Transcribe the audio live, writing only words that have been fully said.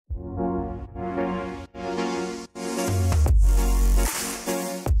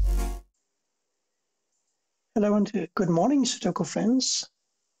Hello and good morning, Sudoku friends.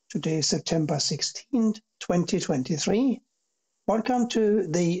 Today is September 16th, 2023. Welcome to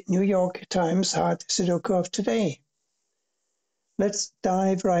the New York Times Hard Sudoku of today. Let's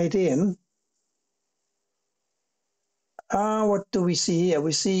dive right in. What do we see here?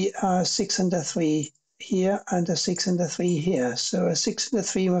 We see 6 and a 3 here and a 6 and a 3 here. So a 6 and a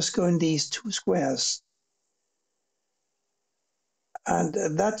 3 must go in these two squares. And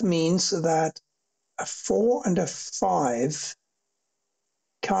that means that a 4 and a 5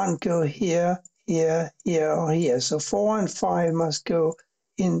 can't go here, here, here, or here. So 4 and 5 must go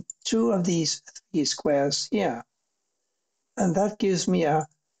in two of these three squares here. And that gives me a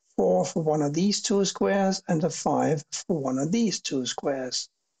 4 for one of these two squares and a 5 for one of these two squares.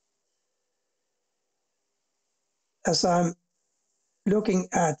 As I'm looking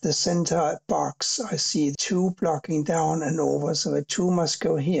at the center box, I see 2 blocking down and over, so a 2 must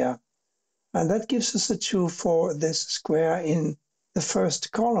go here. And that gives us a 2 for this square in the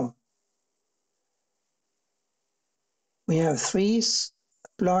first column. We have 3's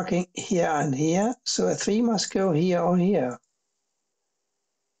blocking here and here, so a 3 must go here or here.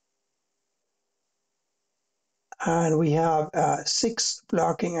 And we have a 6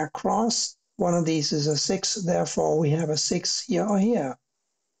 blocking across. One of these is a 6, therefore we have a 6 here or here.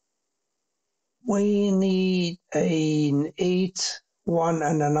 We need an 8, 1,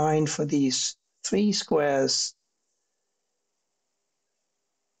 and a 9 for these 3 squares.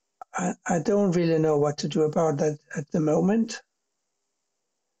 I don't really know what to do about that at the moment,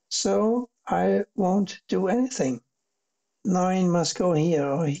 so I won't do anything. 9 must go here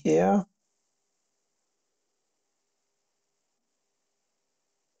or here.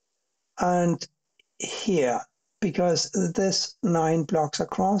 And here, because this 9 blocks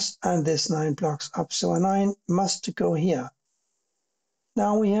across and this 9 blocks up, so a 9 must go here.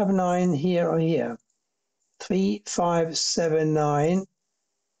 Now we have 9 here or here. 3, 5, 7, 9.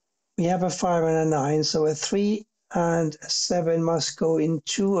 We have a 5 and a 9, so a 3 and a 7 must go in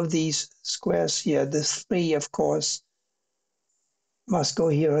two of these squares here. The 3, of course, must go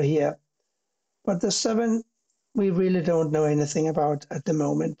here or here. But the 7, we really don't know anything about at the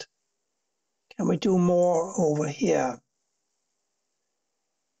moment. Can we do more over here?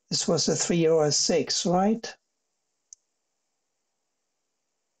 This was a 3 or a 6, right?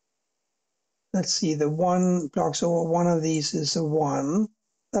 Let's see, the 1 blocks over one of these is a 1.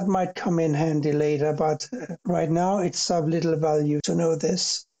 That might come in handy later, but right now it's of little value to know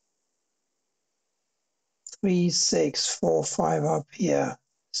this. 3, 6, 4, 5 up here.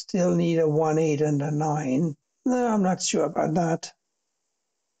 Still need a 1, 8, and a 9. No, I'm not sure about that.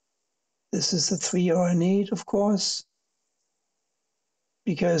 This is a 3 or an 8, of course,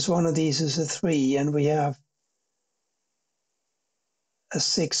 because one of these is a 3, and we have a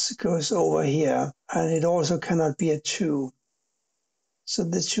 6 goes over here, and it also cannot be a 2. So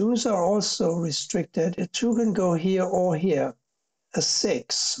the 2's are also restricted. A 2 can go here or here. A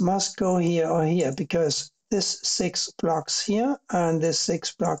 6 must go here or here, because this 6 blocks here, and this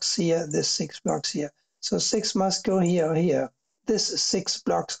 6 blocks here, this 6 blocks here. So 6 must go here or here. This 6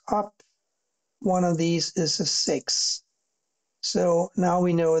 blocks up. One of these is a 6. So now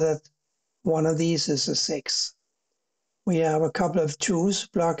we know that one of these is a 6. We have a couple of 2's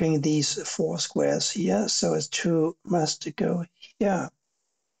blocking these 4 squares here, so a 2 must go here.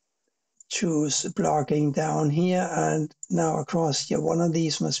 2's blocking down here, and now across here, one of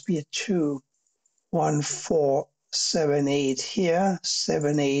these must be a 2. 1, 4, 7, 8 here,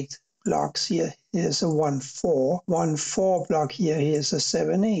 7, 8 blocks here. Here's a 1, 4. 1, 4 block here, here's a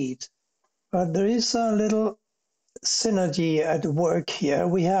 7, 8. But there is a little synergy at work here.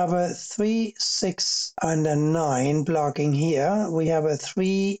 We have a 3, 6, and a 9 blocking here. We have a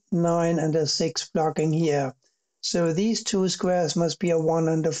 3, 9, and a 6 blocking here. So these two squares must be a 1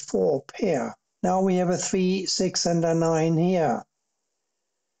 and a 4 pair. Now we have a 3, 6, and a 9 here.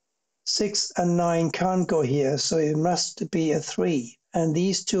 6 and 9 can't go here, so it must be a 3. And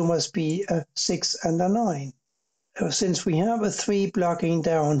these two must be a 6 and a 9. Since we have a 3 blocking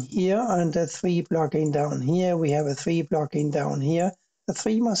down here and a 3 blocking down here, we have a 3 blocking down here. The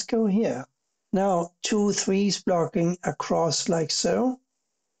 3 must go here. Now 2 3's blocking across like so.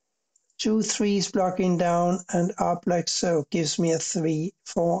 2 3's blocking down and up like so gives me a 3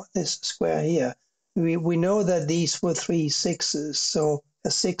 for this square here. We know that these were 3 6's, so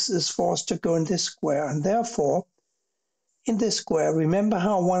a 6 is forced to go in this square. And therefore, in this square, remember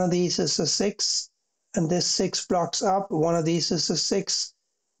how one of these is a 6? And this 6 blocks up, one of these is a 6.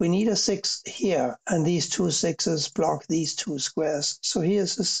 We need a 6 here, and these two 6's block these two squares. So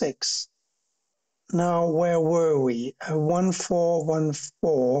here's a 6. Now, where were we? 1, 4, 1,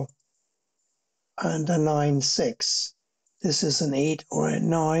 4. and a 9, 6. This is an 8 or a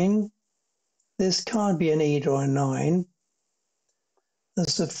 9. This can't be an 8 or a 9.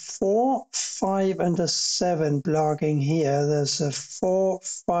 There's a 4, 5, and a 7 blocking here. There's a 4,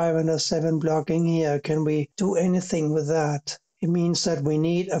 5, and a 7 blocking here. Can we do anything with that? It means that we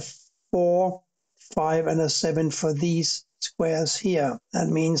need a 4, 5, and a 7 for these squares here. That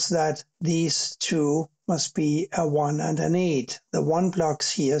means that these two must be a 1 and an 8. The 1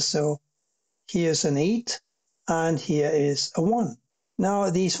 blocks here, so here's an 8, and here is a 1. Now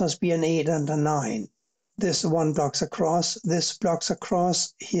these must be an 8 and a 9. This 1 blocks across, this blocks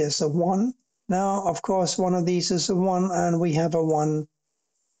across, here's a 1. Now, of course, one of these is a 1, and we have a 1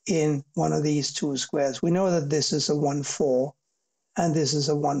 in one of these two squares. We know that this is a 1, 4, and this is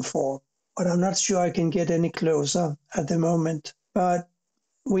a 1, 4. But I'm not sure I can get any closer at the moment. But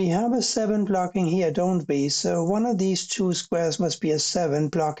we have a 7 blocking here, don't we? So one of these two squares must be a 7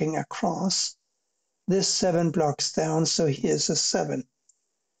 blocking across. This 7 blocks down, so here's a 7.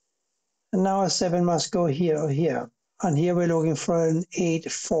 And now a 7 must go here or here. And here we're looking for an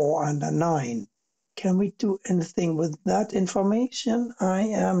 8, 4, and a 9. Can we do anything with that information? I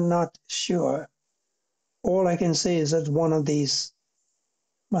am not sure. All I can say is that one of these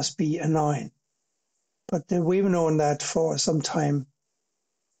must be a 9. But we've known that for some time.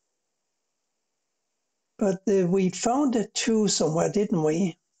 But we found a 2 somewhere, didn't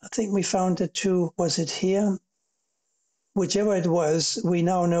we? I think we found a 2. Was it here? Whichever it was, we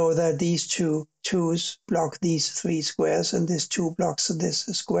now know that these two 2's block these 3 squares, and this 2 blocks this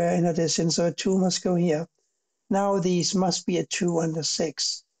square in addition, so a 2 must go here. Now these must be a 2 and a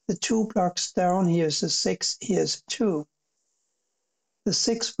 6. The 2 blocks down, here's a 6, here's a 2. The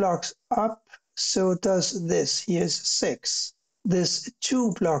 6 blocks up, so does this, here's a 6. This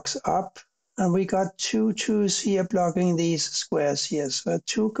 2 blocks up, and we got 2 2's here blocking these squares here, so a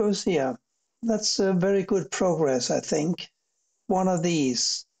 2 goes here. That's a very good progress, I think. One of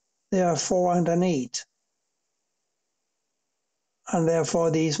these, there are 4 and an 8. And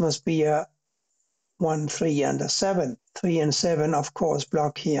therefore these must be a 1, 3, and a 7. 3 and 7, of course,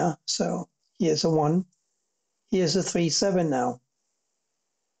 block here. So here's a 1. Here's a 3, 7 now.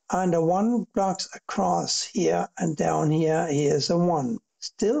 And a 1 blocks across here and down here. Here's a 1.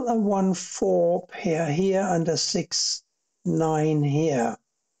 Still a 1, 4 pair here and a 6, 9 here.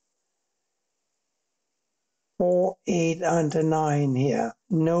 4, 8, and a 9 here.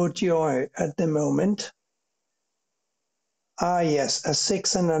 No joy at the moment. Ah, yes, a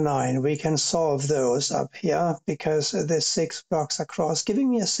 6 and a 9. We can solve those up here because the 6 blocks across,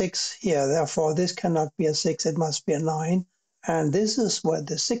 giving me a 6 here. Therefore, this cannot be a 6. It must be a 9. And this is where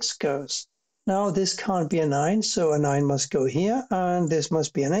the 6 goes. Now, this can't be a 9, so a 9 must go here, and this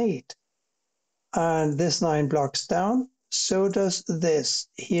must be an 8. And this 9 blocks down, so does this.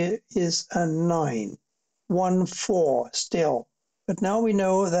 Here is a 9. 1, 4 still. But now we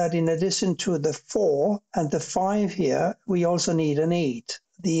know that in addition to the 4 and the 5 here, we also need an 8.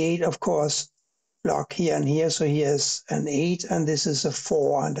 The 8, of course, block here and here, so here's an 8, and this is a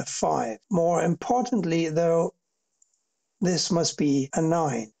 4 and a 5. More importantly, though, this must be a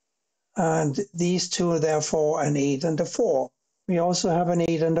 9. And these two, therefore, an 8 and a 4. We also have an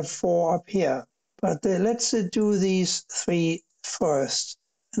 8 and a 4 up here. But let's do these 3 first.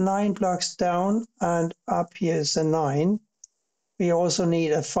 9 blocks down, and up here is a 9. We also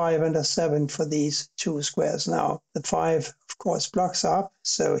need a 5 and a 7 for these two squares now. The 5, of course, blocks up,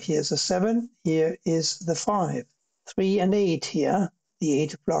 so here's a 7, here is the 5. 3 and 8 here. The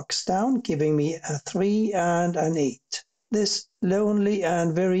 8 blocks down, giving me a 3 and an 8. This lonely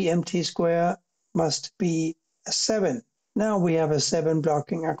and very empty square must be a 7. Now we have a 7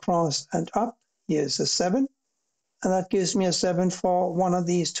 blocking across and up. Here's a 7. And that gives me a 7 for one of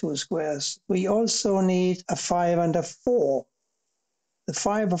these two squares. We also need a 5 and a 4. The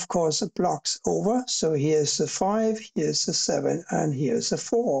 5, of course, blocks over. So here's a 5, here's a 7, and here's a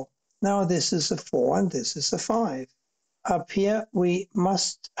 4. Now this is a 4 and this is a 5. Up here we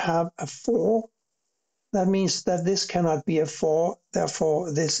must have a 4. That means that this cannot be a 4.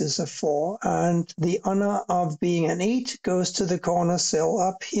 Therefore, this is a 4. And the honor of being an 8 goes to the corner cell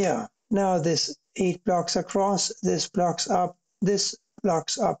up here. Now this 8 blocks across, this blocks up, this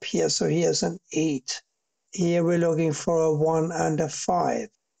blocks up here, so here's an 8. Here we're looking for a 1 and a 5.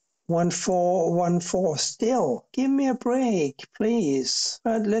 1, 4, 1, 4 still. Give me a break, please.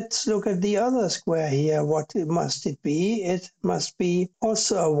 But let's look at the other square here. What must it be? It must be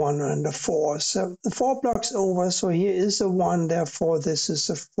also a 1 and a 4. So the 4 blocks over, so here is a 1, therefore this is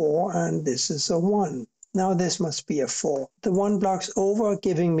a 4 and this is a 1. Now this must be a 4. The 1 blocks over,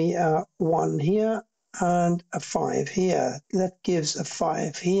 giving me a 1 here and a 5 here. That gives a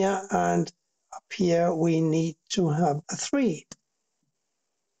 5 here and Up here we need to have a 3.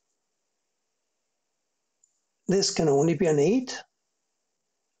 This can only be an 8.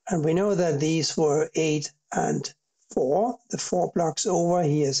 And we know that these were 8 and 4. The 4 blocks over,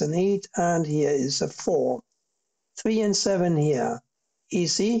 here is an 8 and here is a 4. 3 and 7 here.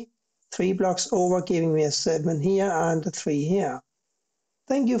 Easy. 3 blocks over giving me a 7 here and a 3 here.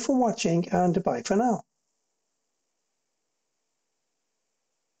 Thank you for watching and bye for now.